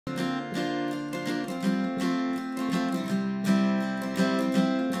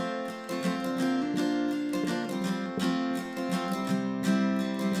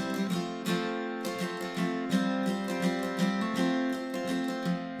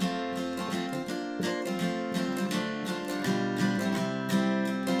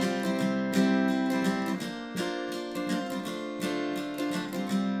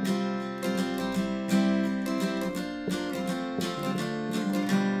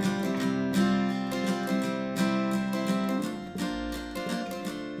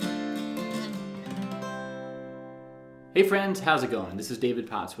Hey friends, how's it going? This is David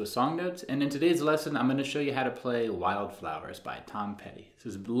Potts with Song Notes, and in today's lesson I'm going to show you how to play Wildflowers by Tom Petty.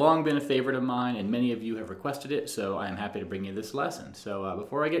 This has long been a favorite of mine and many of you have requested it, so I'm happy to bring you this lesson. So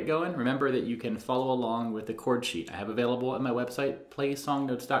before I get going, remember that you can follow along with the chord sheet I have available at my website,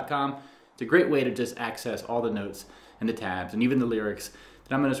 playsongnotes.com. It's a great way to just access all the notes and the tabs and even the lyrics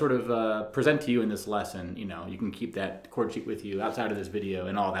that I'm going to sort of present to you in this lesson. You know, you can keep that chord sheet with you outside of this video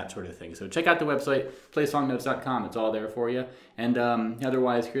and all that sort of thing. So check out the website, playsongnotes.com. It's all there for you. And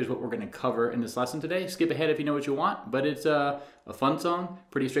otherwise, here's what we're going to cover in this lesson today. Skip ahead if you know what you want, but it's a fun song,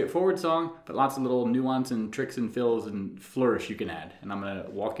 pretty straightforward song, but lots of little nuance and tricks and fills and flourish you can add. And I'm going to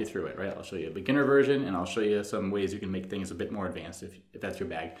walk you through it, right? I'll show you a beginner version and I'll show you some ways you can make things a bit more advanced if that's your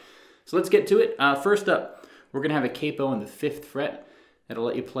bag. So let's get to it. First up, we're going to have a capo on the 5th fret. That'll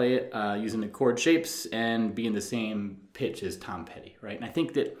let you play it using the chord shapes and be in the same pitch as Tom Petty, right? And I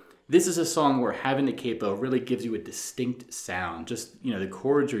think that this is a song where having the capo really gives you a distinct sound. Just, you know, the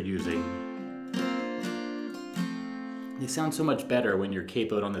chords you're using, they sound so much better when you're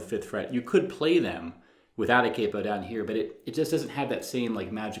capoed on the 5th fret. You could play them without a capo down here, but it just doesn't have that same like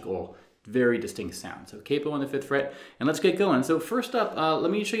magical, very distinct sound. So capo on the 5th fret, and let's get going. So first up,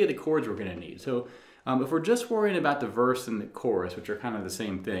 let me show you the chords we're gonna need. So if we're just worrying about the verse and the chorus, which are kind of the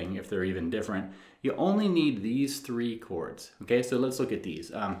same thing, if they're even different, you only need these 3 chords. Okay, so let's look at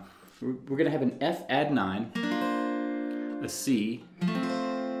these. We're going to have an F add 9, a C,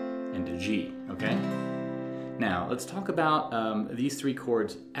 and a G. Okay. Now let's talk about these 3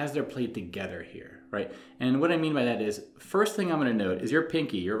 chords as they're played together here, right? And what I mean by that is, first thing I'm going to note is your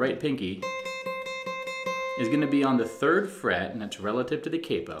pinky, your right pinky, is going to be on the 3rd fret, and that's relative to the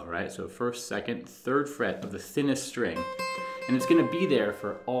capo, right? So 1st, 2nd, 3rd fret of the thinnest string. And it's going to be there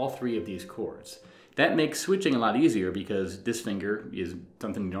for all 3 of these chords. That makes switching a lot easier because this finger is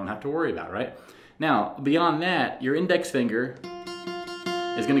something you don't have to worry about, right? Now, beyond that, your index finger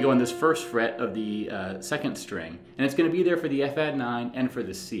is going to go on this 1st fret of the 2nd string, and it's going to be there for the F add 9 and for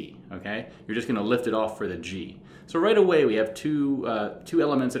the C, okay? You're just going to lift it off for the G. So right away we have two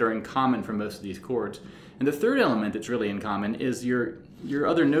elements that are in common for most of these chords. And the 3rd element that's really in common is your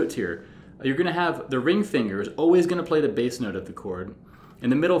other notes here. You're going to have the ring finger is always going to play the bass note of the chord,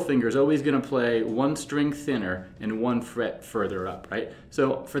 and the middle finger is always going to play 1 string thinner and 1 fret further up, right?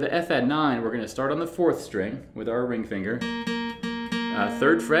 So for the F add 9, we're going to start on the 4th string with our ring finger,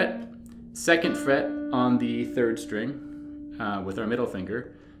 3rd fret, 2nd fret on the 3rd string with our middle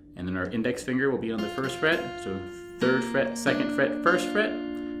finger, and then our index finger will be on the 1st fret, so 3rd fret, 2nd fret, 1st fret,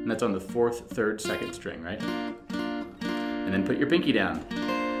 and that's on the 4th, 3rd, 2nd string, right? And then put your pinky down.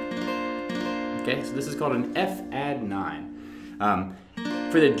 Okay, so this is called an F add 9.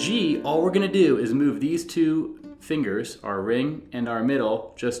 For the G, all we're gonna do is move these 2 fingers, our ring and our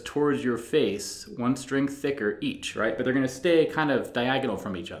middle, just towards your face, 1 string thicker each, right? But they're gonna stay kind of diagonal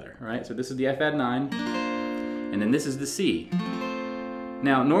from each other, right? So this is the F add 9, and then this is the C.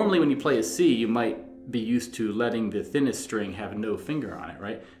 Now, normally when you play a C, you might be used to letting the thinnest string have no finger on it,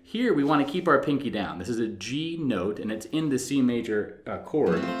 right? Here we want to keep our pinky down. This is a G note and it's in the C major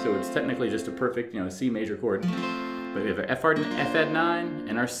chord, so it's technically just a perfect, you know, C major chord. But we have our F add 9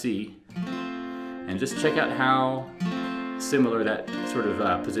 and our C, and just check out how similar that sort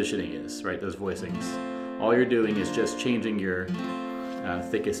of positioning is, right? Those voicings. All you're doing is just changing your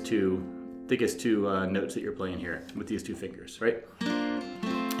thickest two notes that you're playing here with these 2 fingers, right?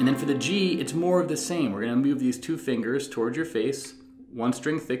 And then for the G, it's more of the same. We're going to move these 2 fingers towards your face, 1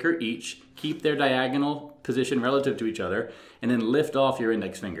 string thicker each, keep their diagonal position relative to each other, and then lift off your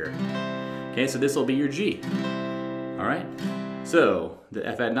index finger. Okay, so this will be your G. All right, so the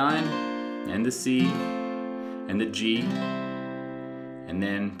F add 9 and the C and the G, and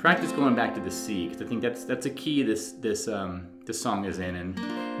then practice going back to the C, because I think that's a key this song is in, and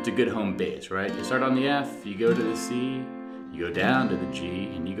it's a good home base, right? You start on the F, you go to the C, you go down to the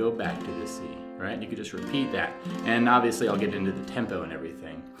G, and you go back to the C, right? You could just repeat that. And obviously I'll get into the tempo and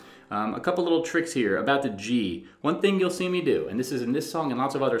everything. A couple little tricks here about the G. One thing you'll see me do, and this is in this song and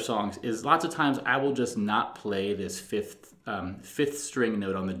lots of other songs, is lots of times I will just not play this 5th string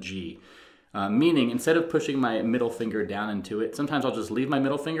note on the G. Meaning, instead of pushing my middle finger down into it, sometimes I'll just leave my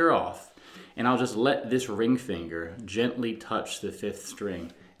middle finger off, and I'll just let this ring finger gently touch the 5th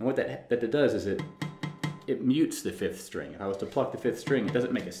string. And what that does is it mutes the 5th string. If I was to pluck the 5th string, it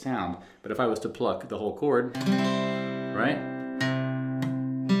doesn't make a sound. But if I was to pluck the whole chord, right?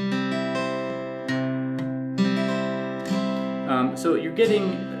 So you're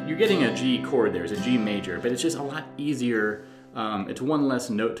getting a G chord there. It's a G major, but it's just a lot easier. It's 1 less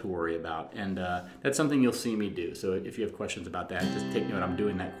note to worry about, and that's something you'll see me do. So if you have questions about that, just take note. I'm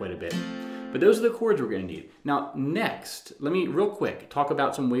doing that quite a bit. But those are the chords we're going to need. Now, next, let me real quick talk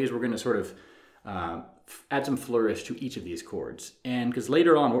about some ways we're going to sort of add some flourish to each of these chords. And because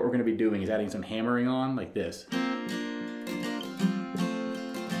later on, what we're going to be doing is adding some hammering on, like this.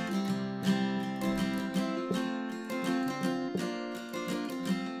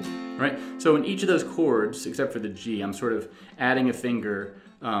 Right? So in each of those chords, except for the G, I'm sort of adding a finger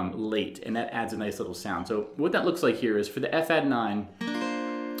late, and that adds a nice little sound. So what that looks like here is for the F add 9,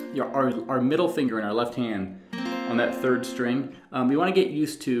 our middle finger in our left hand on that third string, we want to get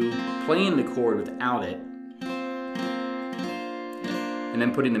used to playing the chord without it, and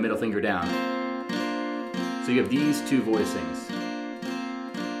then putting the middle finger down. So you have these two voicings.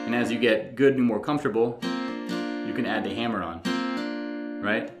 And as you get good and more comfortable, you can add the hammer on,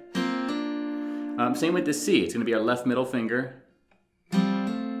 right? Same with the C. It's going to be our left middle finger.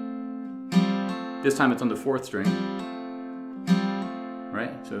 This time it's on the fourth string,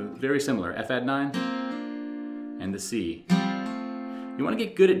 right? So very similar, F add 9 and the C. You want to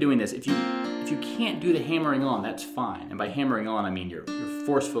get good at doing this. If you can't do the hammering on, that's fine. And by hammering on, I mean you're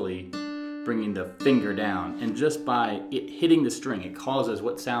forcefully bringing the finger down. And just by it hitting the string, it causes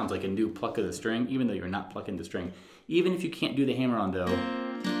what sounds like a new pluck of the string, even though you're not plucking the string. Even if you can't do the hammer on though,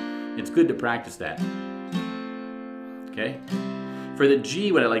 it's good to practice that, okay? For the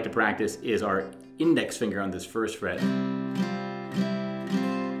G, what I like to practice is our index finger on this first fret.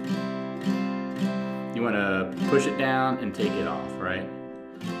 You want to push it down and take it off, right?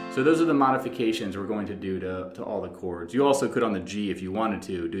 So those are the modifications we're going to do to all the chords. You also could on the G, if you wanted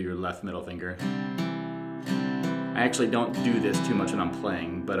to, do your left middle finger. I actually don't do this too much when I'm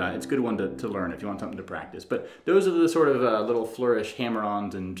playing, but it's a good one to learn if you want something to practice. But those are the sort of little flourish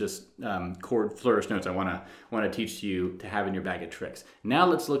hammer-ons and just chord flourish notes I want to teach you to have in your bag of tricks. Now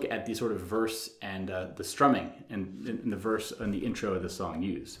let's look at the sort of verse and the strumming and the verse and the intro of the song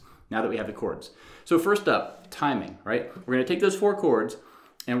used, now that we have the chords. So first up, timing, right? We're going to take those 4 chords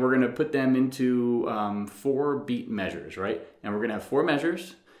and we're going to put them into 4 beat measures, right? And we're going to have 4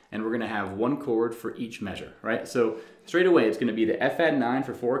 measures, and we're going to have 1 chord for each measure, right? So straight away, it's going to be the F add 9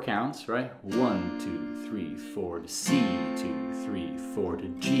 for 4 counts, right? 1, 2, 3, 4 to C, 2, 3, 4 to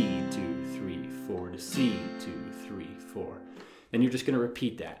G, 2, 3, 4 to C, 2, 3, 4. Then you're just going to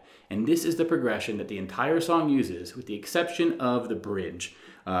repeat that. And this is the progression that the entire song uses, with the exception of the bridge.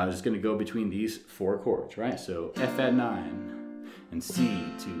 It's going to go between these 4 chords, right? So F add 9, and C,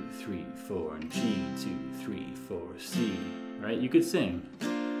 2, 3, 4, and G, 2, 3, 4, C, right? You could sing.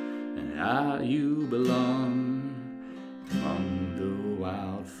 And you belong among the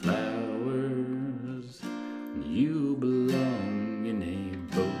wildflowers. You belong in a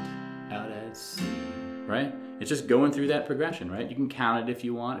boat out at sea, right? It's just going through that progression, right? You can count it if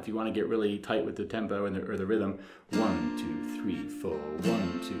you want. If you want to get really tight with the tempo and or the rhythm. 1, 2, 3, 4.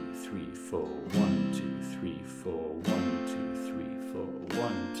 1, 2, 3, 4. 1, 2, 3, 4. 1, 2, 3, 4.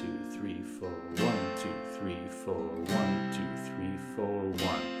 1, 2, 3, 4. 1, 2, 3, 4. 1, 2, 3, 4.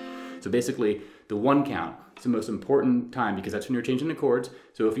 1. So basically, the 1 count is the most important time because that's when you're changing the chords.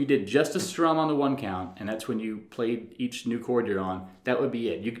 So if you did just a strum on the 1 count, and that's when you played each new chord you're on, that would be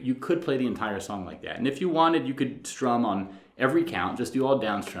it. You could play the entire song like that. And if you wanted, you could strum on every count, just do all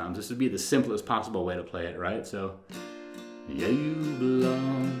down strums. This would be the simplest possible way to play it, right? So, yeah, you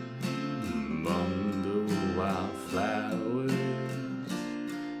belong among the wildflowers.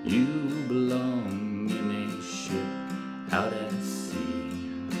 You belong in a ship out at sea.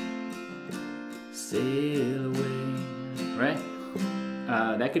 Sail away, right?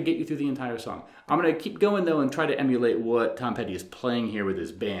 That could get you through the entire song. I'm going to keep going though and try to emulate what Tom Petty is playing here with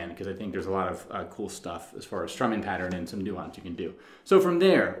his band, because I think there's a lot of cool stuff as far as strumming pattern and some nuance you can do. So from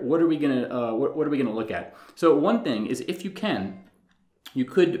there, what are we gonna look at? So one thing is, if you can, you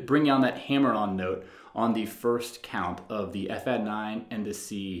could bring down that hammer-on note on the first count of the F add 9 and the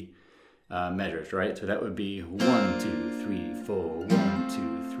C measures, right? So that would be 1, 2, 3, 4, 1,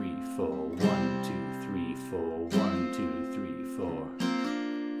 2, 3, 4, 1, 2, 3, 4, 1, 2, 3, 4.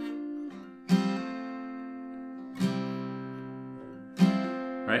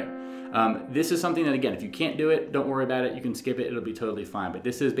 Right? This is something that, again, if you can't do it, don't worry about it. You can skip it. It'll be totally fine. But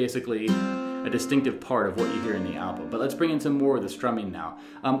this is basically a distinctive part of what you hear in the album. But let's bring in some more of the strumming now.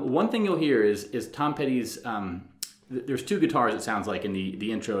 One thing you'll hear is Tom Petty's... there's 2 guitars, it sounds like, in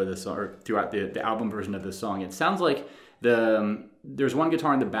the intro of the song, or throughout the album version of the song. It sounds like there's one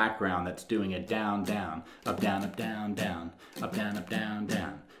guitar in the background that's doing a down, down, up, down, up, down, down, up, down, up, down,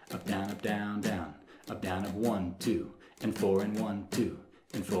 down, up, down, up, down, down, up, down, up, 1, 2, and 4, and 1, 2,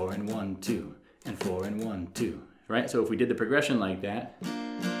 and 4, and 1, 2, and 4, and 1, 2, right? So if we did the progression like that,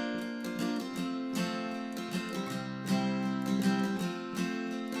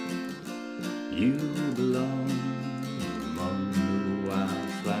 You belong among the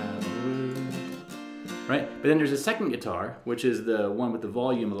wildflowers. Right? But then there's a second guitar, which is the one with the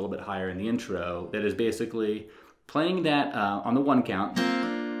volume a little bit higher in the intro, that is basically playing that on the 1 count.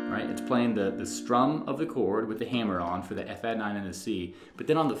 Right? It's playing the strum of the chord with the hammer on for the F add 9 and the C. But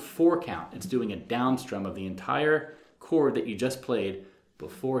then on the 4 count, it's doing a down strum of the entire chord that you just played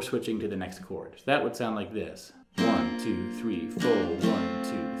before switching to the next chord. So that would sound like this. 1, 2, 3, 4, 1, 2,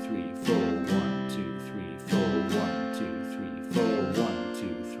 3, 4, 1, 2, 3, 4, 1, 2, 3, 4, 1,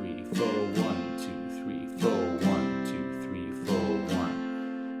 2, 3, 4, 1, 2, 3, 4, 1, 2, 3, 4,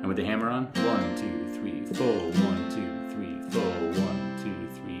 1. And with the hammer on, 1, 2, 3, 4, 1, 2, 3, 4, 1, 2,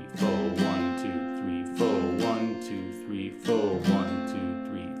 3, 4, 1, 2, 3, 4, 1, 2, 3, 4, 1, 2,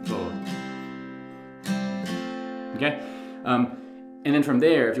 3, 4. Okay? And then from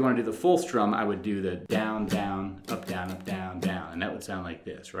there, if you want to do the full strum, I would do the down, down, up, down, down. And that would sound like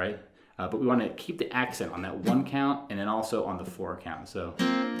this, right? But we want to keep the accent on that 1 count and then also on the 4 count. So.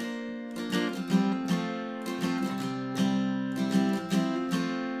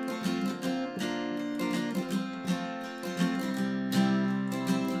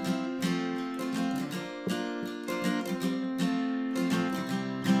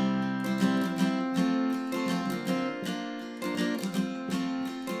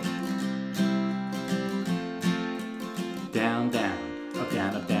 Down, down, up,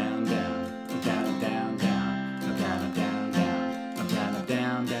 down, up, down, down, up, down, up, down, down, up, down, up, down, down, up, down, up,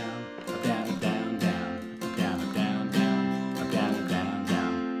 down, down, up, down, up, down, down, up, down, up, down, down, up, down, up, down,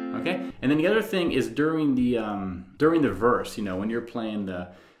 down. Okay? And then the other thing is during the verse, you know, when you're playing the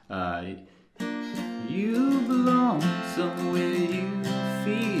you belong somewhere you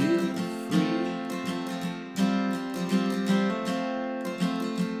feel free.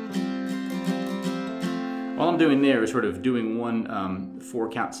 All I'm doing there is sort of doing one 4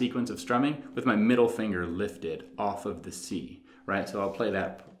 count sequence of strumming with my middle finger lifted off of the C, right? So I'll play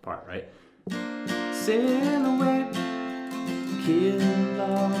that part, right? Silhouette, kill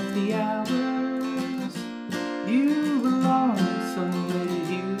off the hours. You belong somewhere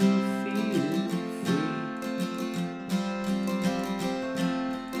you feel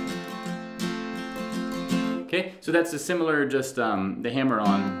free. Okay, so that's a similar, just the hammer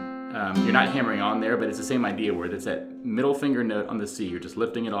on. You're not hammering on there, but it's the same idea where it's that middle finger note on the C. You're just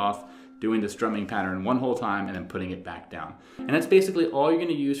lifting it off, doing the strumming pattern one whole time, and then putting it back down. And that's basically all you're going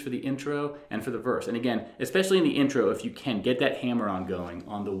to use for the intro and for the verse. And again, especially in the intro, if you can, get that hammer on going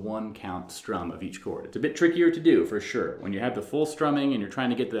on the 1 count strum of each chord. It's a bit trickier to do, for sure. When you have the full strumming and you're trying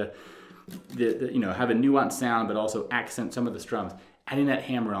to get the you know, have a nuanced sound, but also accent some of the strums. Adding that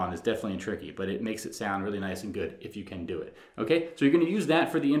hammer on is definitely tricky, but it makes it sound really nice and good if you can do it. Okay, so you're going to use that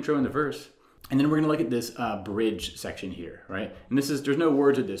for the intro and the verse. And then we're going to look at this bridge section here, right? And this is, there's no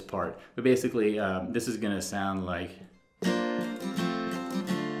words at this part, but basically this is going to sound like.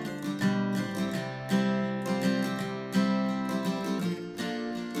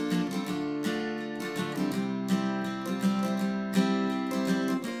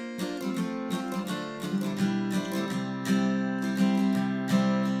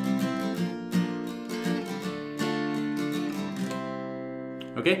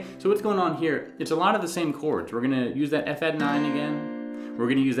 Okay, so what's going on here? It's a lot of the same chords. We're gonna use that F add 9 again. We're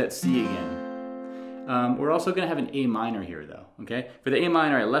gonna use that C again. We're also gonna have an A minor here though, okay? For the A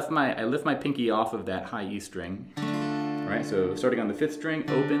minor, I lift my pinky off of that high E string. All right, so starting on the 5th string,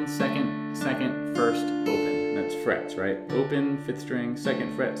 open, second, first, open. That's frets, right? Open, 5th string,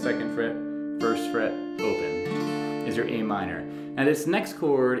 2nd fret, 1st fret, open is your A minor. Now this next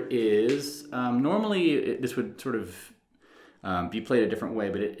chord is, normally this would sort of be played a different way,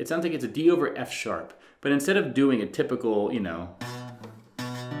 but it sounds like it's a D over F sharp. But instead of doing a typical, you know,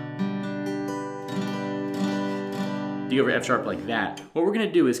 D over F sharp like that, what we're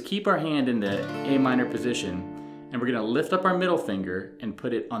gonna do is keep our hand in the A minor position, and we're gonna lift up our middle finger and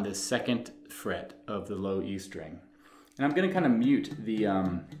put it on the 2nd fret of the low E string. And I'm gonna kind of mute the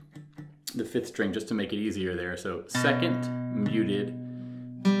 5th string just to make it easier there. So 2nd, muted,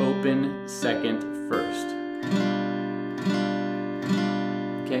 open, 2nd, 1st.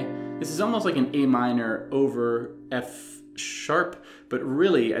 Okay, this is almost like an A minor over F sharp, but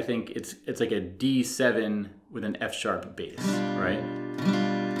really I think it's like a D7 with an F sharp bass, right?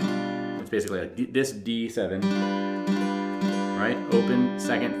 It's basically like this D7, right? Open,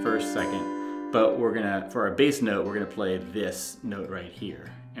 2nd, 1st, 2nd. But we're gonna, for our bass note, we're gonna play this note right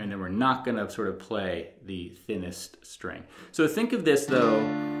here. And then we're not gonna sort of play the thinnest string. So think of this though,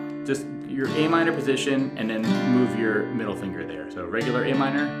 just your A minor position and then move your middle finger there. So regular A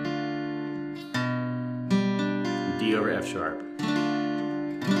minor, D over F sharp.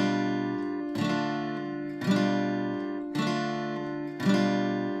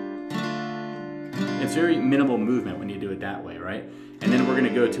 it's very minimal movement when you do it that way, right? And then we're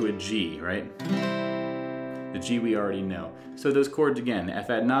gonna go to a G, right? The G we already know. So those chords again, the F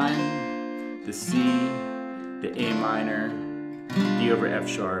add 9, the C, the A minor, D over F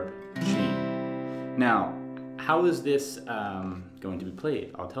sharp, G. Now, how is this going to be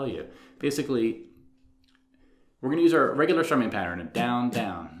played? I'll tell you. Basically, we're going to use our regular strumming pattern of down,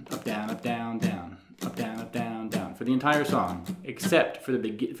 down, up, down, up, down, down, up, down, up, down, down for the entire song, except for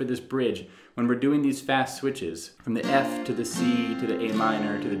this bridge. When we're doing these fast switches from the F to the C to the A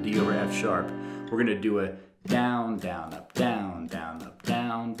minor to the D over F sharp, we're going to do a down, down, up, down, down, up,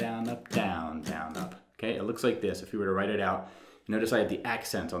 down, down, up, down, down, up. Okay, it looks like this. If we were to write it out, notice I have the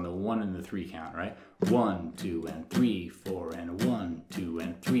accents on the 1 and the 3 count, right? 1, 2, and 3, 4, and 1, 2,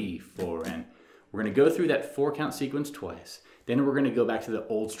 and 3, 4, and we're going to go through that 4 count sequence twice. Then we're going to go back to the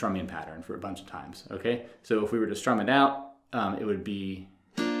old strumming pattern for a bunch of times, okay? So if we were to strum it out, it would be...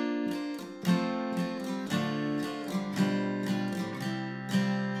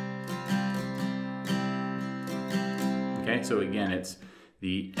 Okay, so again, it's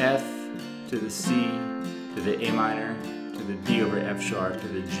the F to the C to the A minor to the D over F sharp to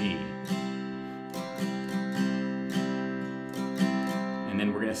the G. And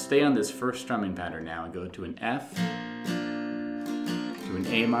then we're going to stay on this first strumming pattern now and go to an F, to an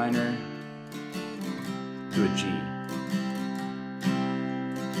A minor, to a G.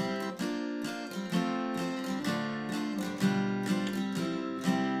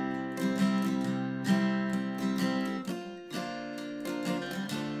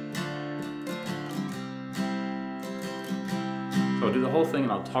 So I'll do the whole thing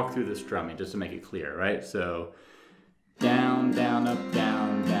and I'll talk through the strumming just to make it clear, right? So down, down, up,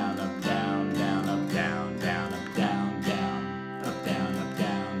 down, down, up, down, down, up, down, down, up, down, down, up, down, up,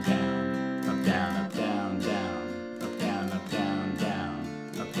 down, down, up, down, up, down, down, up, down, up, down, down,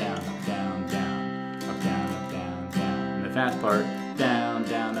 up, down, up, down, down, up, down, up, down, down. And the fast part, down,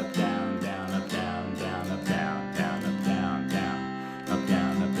 down, up, down, down, up, down, down, up, down, down, up, down, down, up,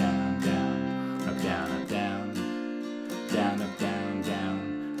 down, up, down, down, up, down, up, down, down, up, down,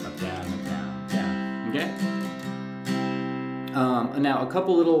 down, up, down, up, down, down. Okay? Now, a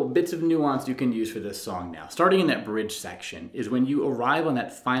couple little bits of nuance you can use for this song now. Starting in that bridge section is when you arrive on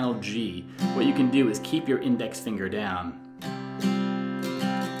that final G, what you can do is keep your index finger down.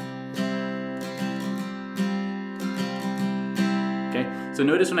 Okay, so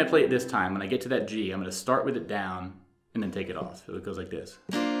notice when I play it this time, when I get to that G, I'm going to start with it down and then take it off. So it goes like this.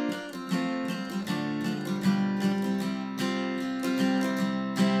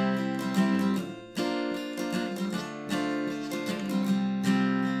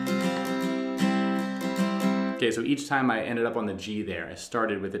 Okay, so each time I ended up on the G there, I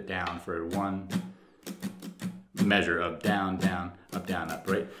started with it down for one measure of down, down, up,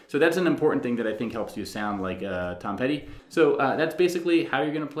 right? So that's an important thing that I think helps you sound like Tom Petty. So that's basically how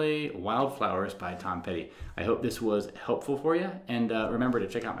you're gonna play Wildflowers by Tom Petty. I hope this was helpful for you. And remember to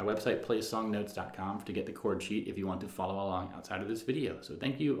check out my website, playsongnotes.com, to get the chord sheet if you want to follow along outside of this video. So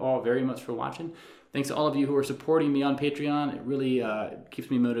thank you all very much for watching. Thanks to all of you who are supporting me on Patreon. It really keeps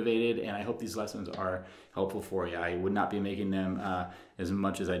me motivated, and I hope these lessons are helpful for you. I would not be making them as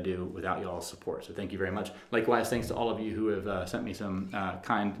much as I do without y'all's support. So thank you very much. Likewise, thanks to all of you who have sent me some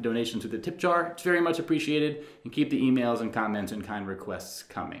kind donations to the tip jar. It's very much appreciated. And keep the emails and comments and kind requests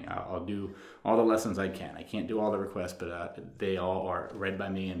coming. I'll do all the lessons I can. I can't do all the requests, but they all are read by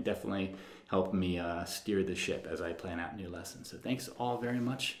me and definitely help me steer the ship as I plan out new lessons. So thanks all very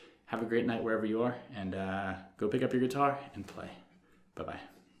much. Have a great night wherever you are, and go pick up your guitar and play.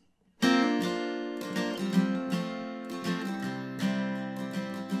 Bye-bye.